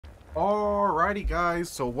Alrighty guys,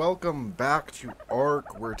 so welcome back to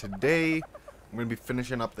ARK, where today I'm going to be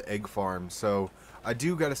finishing up the egg farm. So I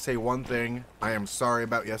do got to say one thing, I am sorry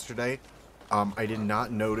about yesterday. I did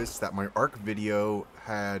not notice that my ARK video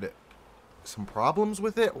had some problems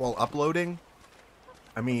with it while uploading.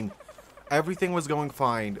 I mean, everything was going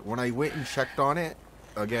fine. When I went and checked on it,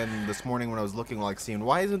 again this morning when I was looking, like seeing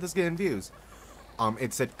why isn't this getting views?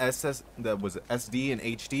 It said that was SD and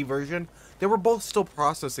HD version. They were both still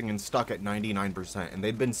processing and stuck at 99%, and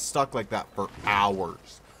they'd been stuck like that for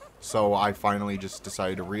hours. So I finally just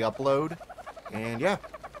decided to re-upload, and yeah,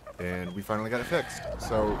 and we finally got it fixed.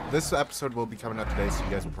 So this episode will be coming out today, so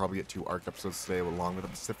you guys will probably get 2 ARK episodes today along with a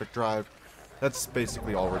Pacific Drive. That's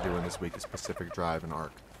basically all we're doing this week is Pacific Drive and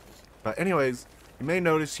ARK. But anyways, you may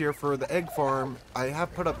notice here for the egg farm, I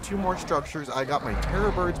have put up 2 more structures. I got my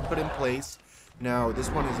terror birds put in place. Now, this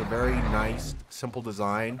one is a very nice, simple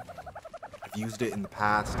design. I've used it in the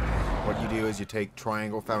past. What you do is you take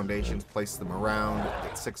triangle foundations, place them around,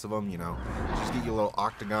 get 6 of them, you know. Just get your little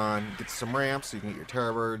octagon, get some ramps so you can get your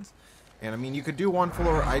terror birds. And I mean, you could do 1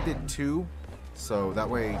 floor. I did 2. So that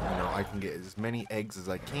way, you know, I can get as many eggs as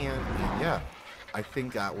I can. And yeah, I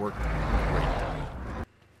think that worked great.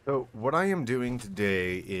 So what I am doing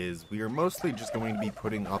today is we are mostly just going to be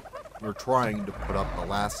putting up, we're trying to put up the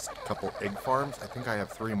last couple egg farms. I think I have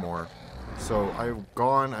 3 more. So I've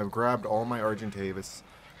grabbed all my Argentavis.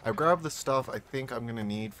 I've grabbed the stuff I think I'm going to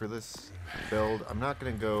need for this build. I'm not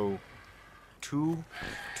going to go too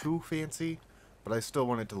fancy, but I still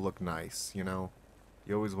want it to look nice, you know?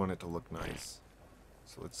 You always want it to look nice.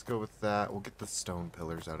 So let's go with that. We'll get the stone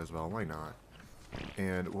pillars out as well, why not?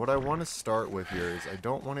 And what I want to start with here is I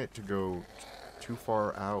don't want it to go too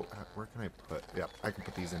far out. Where can I put? Yeah, I can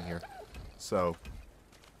put these in here. So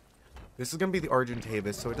this is going to be the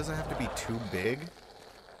Argentavis, so it doesn't have to be too big.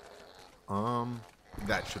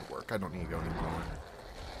 That should work. I don't need to go anymore.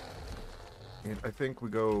 And I think we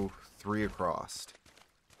go 3 across.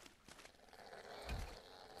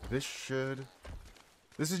 This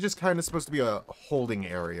is just kind of supposed to be a holding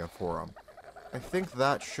area for them. I think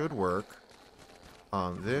that should work.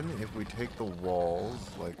 Then if we take the walls,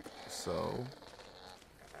 like so.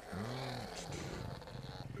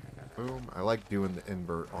 Boom. I like doing the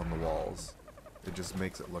invert on the walls. It just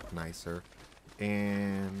makes it look nicer.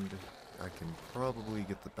 And I can probably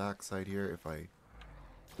get the backside here if I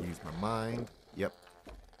use my mind. Yep.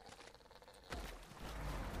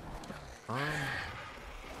 Come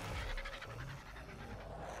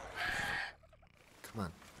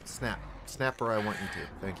on. Snap. Snap where I want you to.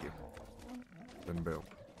 Thank you. Then boom.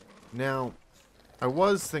 Now, I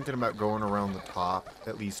was thinking about going around the top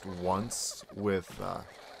at least once with,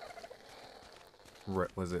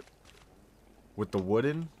 was it with the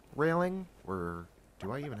wooden railing? Or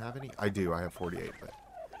do I even have any? I do. I have 48,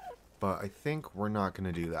 but I think we're not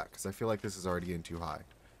going to do that because I feel like this is already getting too high.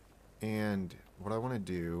 And what I want to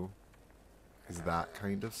do is that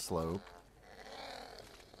kind of slope.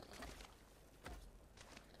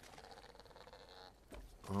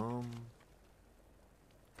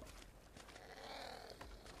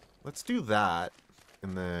 Let's do that,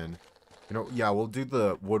 and then, you know, yeah, we'll do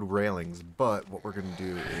the wood railings, but what we're going to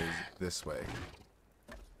do is this way.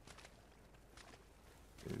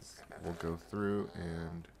 We'll go through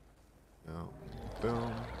and,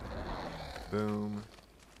 boom, boom,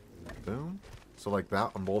 boom. So like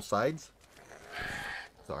that on both sides.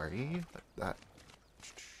 Sorry, that.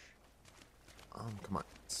 Come on,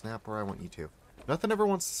 snap where I want you to. Nothing ever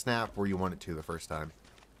wants to snap where you want it to the first time.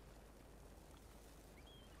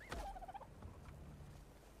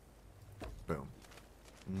 Boom.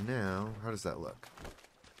 Now, how does that look?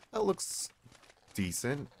 That looks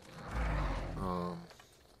decent.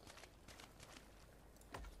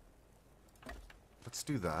 Let's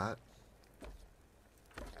do that.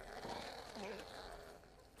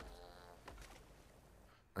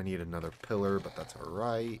 I need another pillar, but that's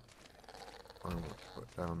alright. I'm gonna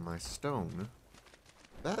put down my stone.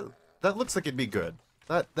 That looks like it'd be good.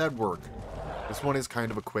 That'd work. This one is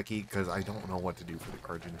kind of a quickie because I don't know what to do for the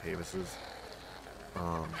Argentavises.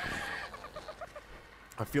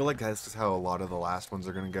 I feel like that's just how a lot of the last ones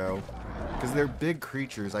are gonna go. Because they're big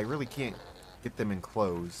creatures, I really can't get them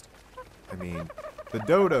enclosed. I mean, the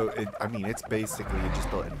dodo, it's basically just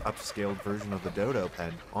an upscaled version of the dodo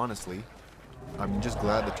pen, honestly. I'm just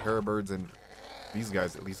glad the terror birds and these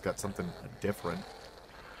guys at least got something different.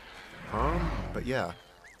 But yeah.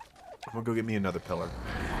 I'm gonna go get me another pillar.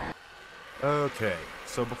 Okay,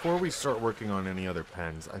 so before we start working on any other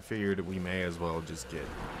pens, I figured we may as well just get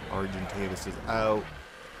Argentavises out,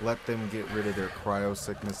 let them get rid of their cryo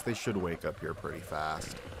sickness. They should wake up here pretty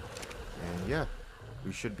fast. And yeah,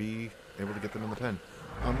 we should be able to get them in the pen.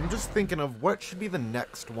 I'm just thinking of what should be the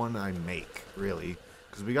next one I make, really.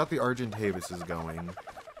 Because we got the Argentavises going.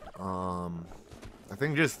 I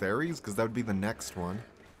think just Theries, because that would be the next one.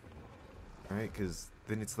 Right, because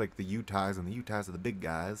then it's like the Utahs, and the Utahs are the big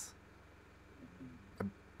guys.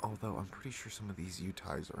 Although, I'm pretty sure some of these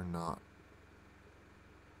Utahs are not.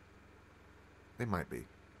 They might be.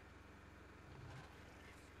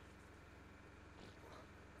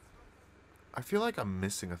 I feel like I'm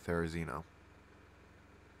missing a Therizino.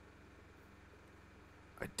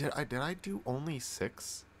 Did I do only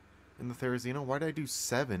 6 in the Therizino? Why did I do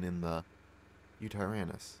 7 in the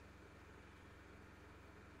Utyrannus?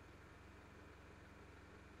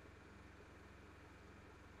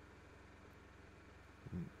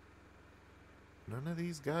 None of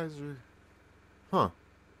these guys are... Huh.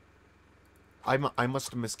 I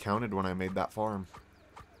must have miscounted when I made that farm.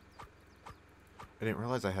 I didn't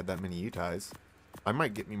realize I had that many Utahs. I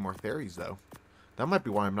might get me more Theries, though. That might be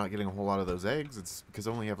why I'm not getting a whole lot of those eggs. It's because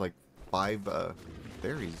I only have, like, 5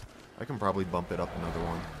 Theries. I can probably bump it up another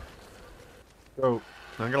one. So,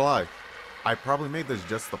 not gonna lie. I probably made this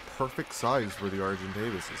just the perfect size for the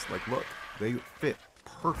Argentavises. Like, look. They fit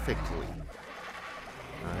perfectly.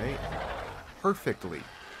 Alright? Perfectly.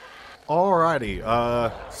 Alrighty,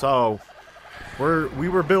 so we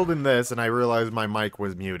were building this and I realized my mic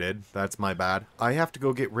was muted. That's my bad. I have to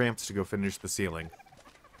go get ramps to go finish the ceiling.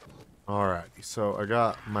 Alrighty, so I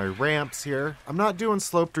got my ramps here. I'm not doing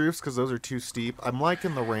sloped roofs because those are too steep. I'm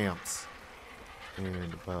liking the ramps.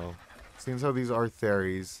 And, well, seeing how these are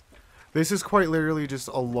Theries. This is quite literally just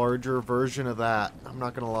a larger version of that. I'm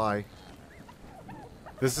not gonna lie.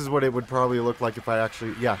 This is what it would probably look like if I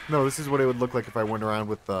actually... Yeah, no, this is what it would look like if I went around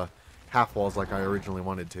with the half walls like I originally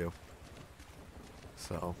wanted to.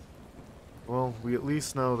 So, well, we at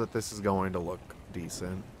least know that this is going to look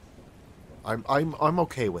decent. I'm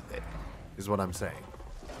okay with it, is what I'm saying.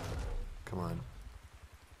 Come on.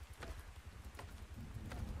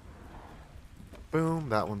 Boom,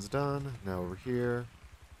 that one's done. Now over here.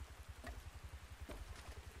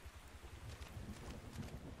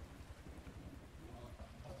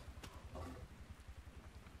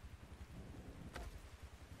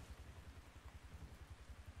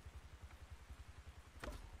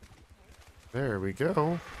 There we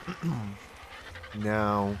go.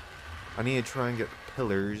 Now, I need to try and get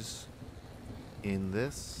pillars in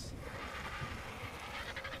this.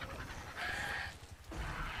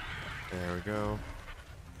 There we go.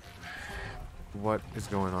 What is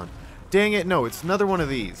going on? Dang it, no, it's another one of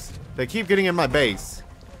these. They keep getting in my base.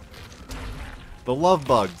 The love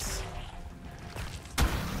bugs.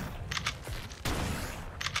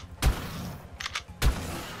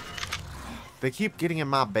 They keep getting in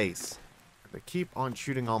my base. They keep on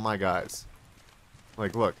shooting all my guys.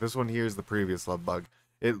 Like, look, this one here is the previous love bug.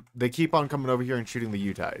 They keep on coming over here and shooting the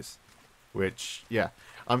Utahs. Which, yeah.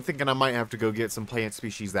 I'm thinking I might have to go get some plant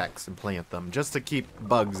species X and plant them. Just to keep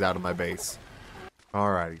bugs out of my base.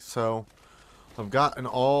 Alrighty, so... I've gotten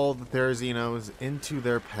all the Therizinos into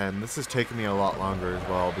their pen. This has taken me a lot longer as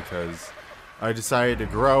well because... I decided to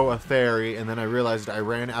grow a Theri and then I realized I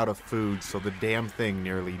ran out of food, so the damn thing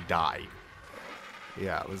nearly died.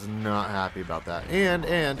 Yeah, I was not happy about that.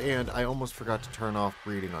 And I almost forgot to turn off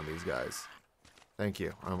breeding on these guys. Thank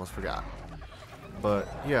you. I almost forgot. But,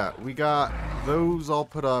 yeah, we got those all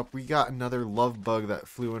put up. We got another love bug that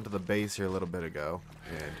flew into the base here a little bit ago.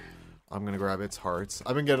 And I'm going to grab its hearts.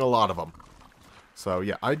 I've been getting a lot of them. So,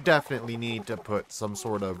 yeah, I definitely need to put some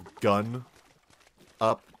sort of gun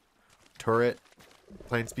up. Turret.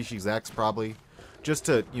 Plant species X, probably. Just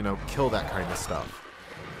to, you know, kill that kind of stuff.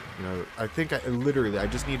 You know, I think I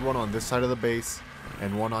just need one on this side of the base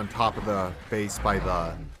and one on top of the base by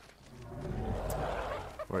the,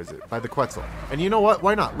 where is it? By the Quetzal. And you know what?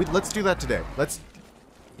 Why not? Let's do that today.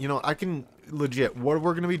 You know, I can, legit, what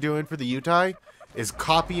we're going to be doing for the Utah is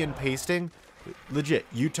copy and pasting. Legit,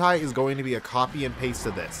 Utah is going to be a copy and paste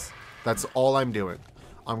of this. That's all I'm doing.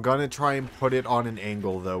 I'm going to try and put it on an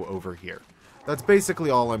angle, though, over here. That's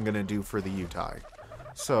basically all I'm going to do for the Utah.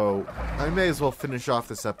 So, I may as well finish off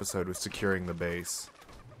this episode with securing the base.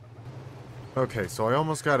 Okay, so I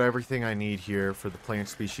almost got everything I need here for the plant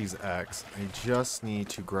species X. I just need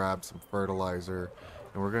to grab some fertilizer.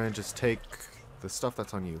 And we're going to just take the stuff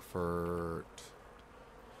that's on you for...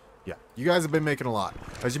 Yeah, you guys have been making a lot.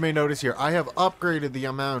 As you may notice here, I have upgraded the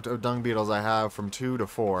amount of dung beetles I have from 2 to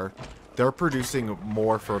 4. They're producing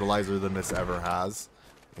more fertilizer than this ever has.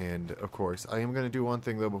 And, of course, I am going to do one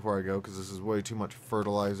thing, though, before I go, because this is way too much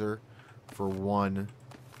fertilizer for one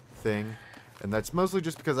thing. And that's mostly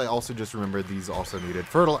just because I also just remembered these also needed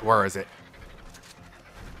fertilizer. Where is it?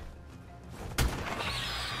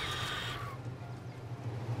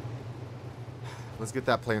 Let's get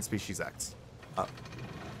that plant species X up.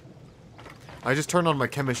 I just turned on my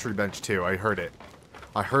chemistry bench too. I heard it.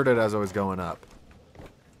 I heard it as I was going up.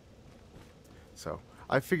 So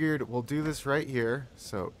I figured we'll do this right here.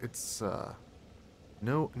 So it's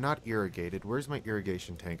no, not irrigated. Where's my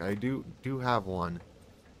irrigation tank? I do have one.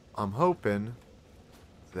 I'm hoping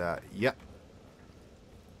that, yep.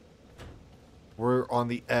 We're on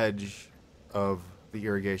the edge of the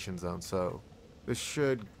irrigation zone, so this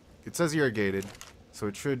should, it says irrigated, so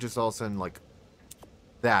it should just all of a sudden, like,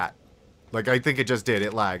 that. Like, I think it just did.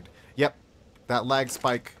 It lagged. Yep. That lag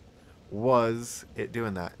spike was it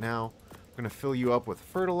doing that. Now, I'm going to fill you up with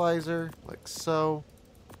fertilizer, like so.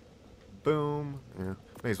 Boom. Yeah,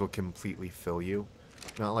 may as well completely fill you.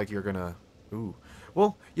 Not like you're going to... Ooh.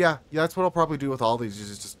 Well, yeah, that's what I'll probably do with all these,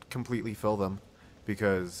 is just completely fill them.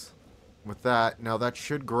 Because with that, now that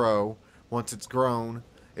should grow. Once it's grown,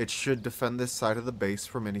 it should defend this side of the base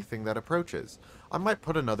from anything that approaches. I might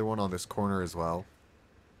put another one on this corner as well.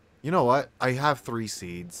 You know what? I have 3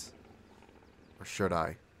 seeds. Or should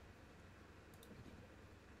I?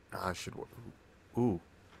 I should... Ooh. You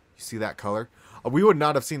see that color? We would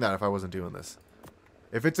not have seen that if I wasn't doing this.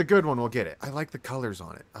 If it's a good one, we'll get it. I like the colors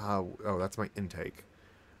on it. Oh, that's my intake.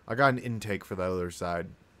 I got an intake for the other side.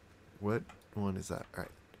 What one is that?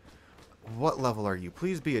 Alright. What level are you?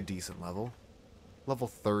 Please be a decent level. Level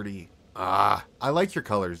 30. I like your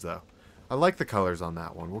colors, though. I like the colors on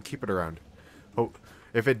that one. We'll keep it around. Oh,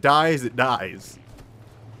 if it dies, it dies.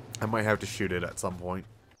 I might have to shoot it at some point.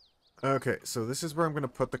 Okay, so this is where I'm going to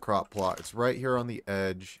put the crop plot. It's right here on the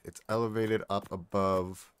edge. It's elevated up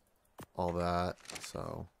above all that.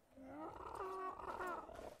 So,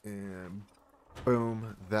 and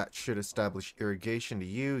boom. That should establish irrigation to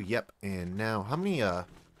you. Yep. And now, how many,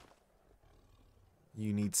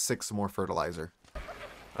 you need 6 more fertilizer.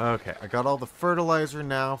 Okay, I got all the fertilizer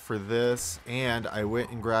now for this, and I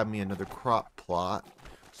went and grabbed me another crop plot.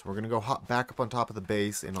 So we're going to go hop back up on top of the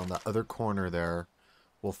base, and on the other corner there,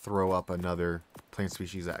 we'll throw up another plant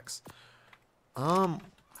species X. I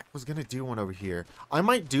was going to do one over here. I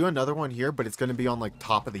might do another one here, but it's going to be on, like,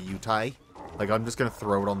 top of the U-tie. Like, I'm just going to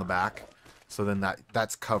throw it on the back. So then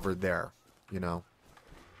that's covered there, you know.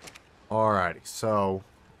 Alrighty, so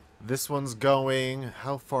this one's going...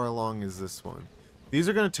 How far along is this one? These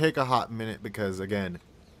are going to take a hot minute because, again,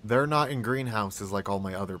 they're not in greenhouses like all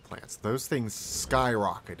my other plants. Those things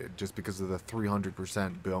skyrocketed just because of the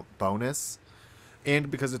 300% bonus. And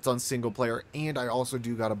because it's on single player. And I also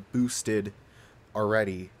do got a boosted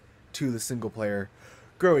already to the single player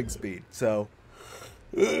growing speed. So,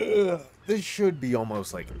 this should be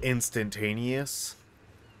almost like instantaneous.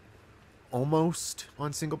 Almost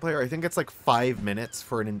on single player. I think it's like 5 minutes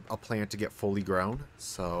for a plant to get fully grown.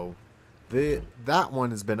 So... that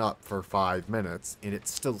one has been up for 5 minutes, and it's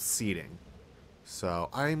still seeding. So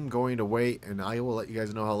I'm going to wait, and I will let you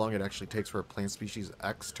guys know how long it actually takes for a plant species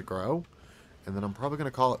X to grow. And then I'm probably going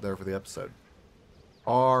to call it there for the episode.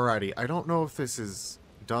 Alrighty, I don't know if this is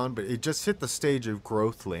done, but it just hit the stage of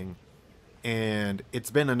growthling, and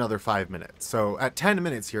it's been another 5 minutes. So at 10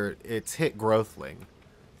 minutes here, it's hit growthling.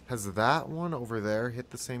 Has that one over there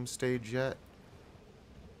hit the same stage yet?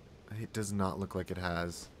 It does not look like it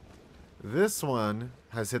has. This one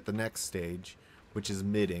has hit the next stage, which is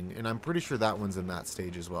midding, and I'm pretty sure that one's in that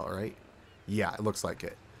stage as well, right? Yeah, it looks like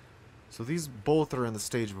it. So these both are in the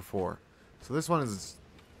stage before. So this one is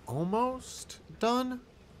almost done.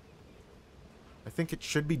 I think it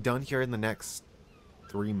should be done here in the next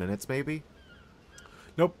 3 minutes, maybe.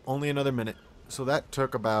 Nope, only another minute. So that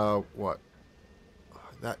took about, what?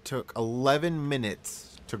 That took 11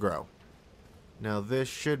 minutes to grow. Now this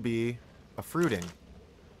should be a fruiting.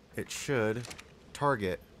 It should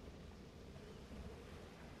target.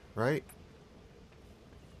 Right?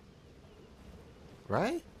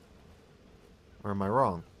 Right? Or am I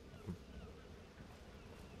wrong?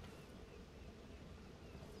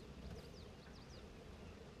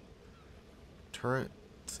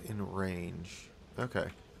 Turrets in range. Okay.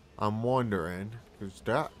 I'm wondering, because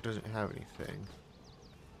that doesn't have anything.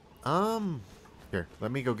 Here,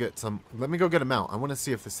 let me go get a mount. I want to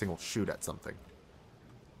see if this thing will shoot at something.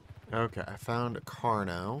 Okay, I found a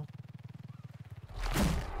Carno.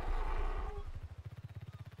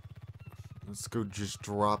 Let's go just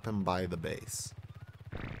drop him by the base.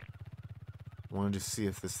 I wanted to see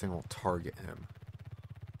if this thing will target him.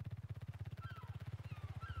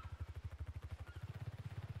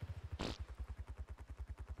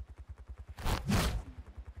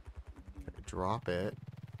 Okay, drop it.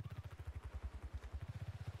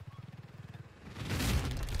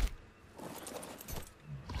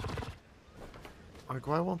 Like,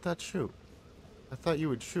 why won't that shoot? I thought you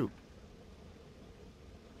would shoot.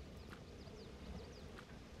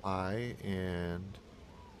 and...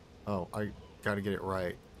 Oh, I gotta get it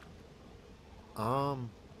right.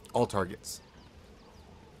 All targets.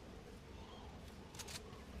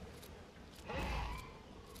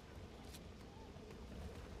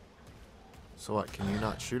 So what, can you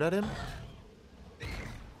not shoot at him?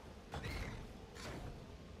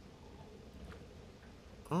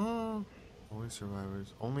 Only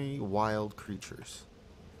survivors. Only wild creatures.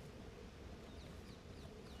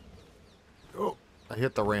 Oh, I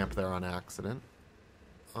hit the ramp there on accident.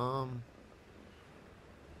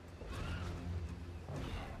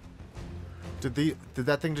 Did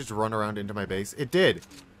that thing just run around into my base? It did.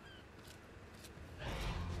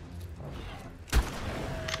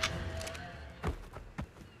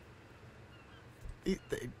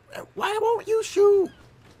 Why won't you shoot?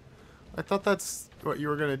 I thought that's what you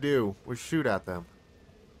were gonna do, was shoot at them.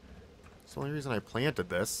 It's the only reason I planted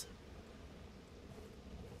this.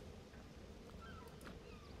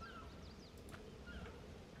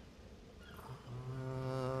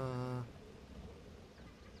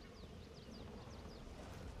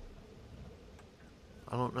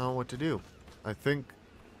 I don't know what to do. I think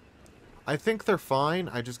they're fine.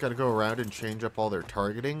 I just gotta go around and change up all their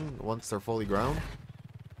targeting once they're fully grown.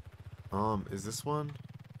 Is this one?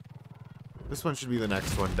 This one should be the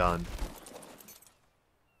next one done.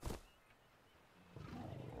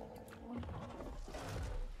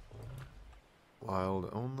 Wild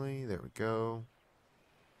only. There we go.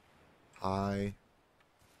 Hi.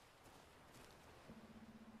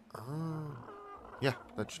 Yeah,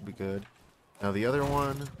 that should be good. Now the other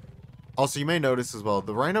one... Also, you may notice as well,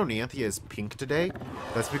 the Rhinonanthia is pink today.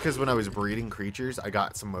 That's because when I was breeding creatures, I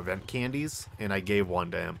got some event candies, and I gave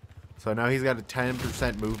one to him. So now he's got a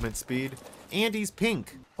 10% movement speed, and he's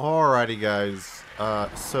pink. Alrighty, guys.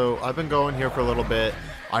 So I've been going here for a little bit.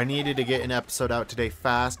 I needed to get an episode out today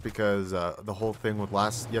fast because the whole thing with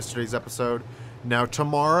yesterday's episode. Now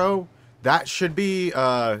tomorrow, that should be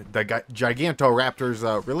the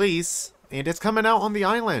Gigantoraptor's release, and it's coming out on the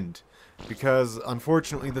island. Because,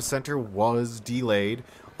 unfortunately, the center was delayed.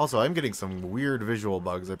 Also, I'm getting some weird visual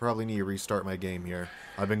bugs. I probably need to restart my game here.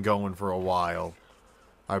 I've been going for a while.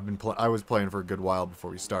 I was playing for a good while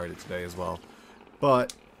before we started today as well.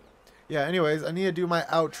 But, yeah, anyways, I need to do my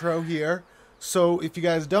outro here. So, if you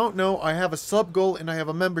guys don't know, I have a sub goal and I have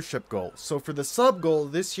a membership goal. So, for the sub goal,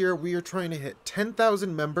 this year we are trying to hit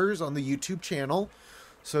 10,000 members on the YouTube channel.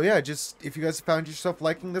 So yeah, just if you guys found yourself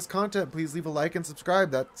liking this content, please leave a like and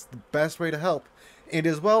subscribe. That's the best way to help. And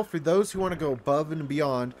as well, for those who want to go above and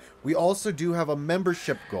beyond, we also do have a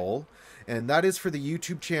membership goal, and that is for the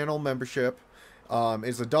YouTube channel membership.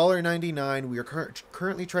 It's $1.99. We are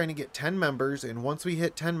currently trying to get 10 members, and once we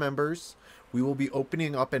hit 10 members, we will be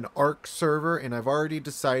opening up an ARK server, and I've already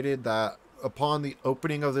decided that upon the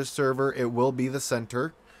opening of this server, it will be the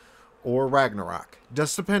center or Ragnarok.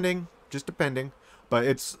 Just depending. But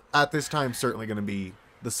it's, at this time, certainly going to be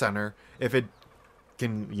the center. If it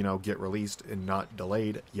can, you know, get released and not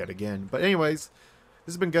delayed yet again. But anyways,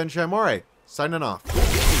 this has been GunShyMoray, signing off.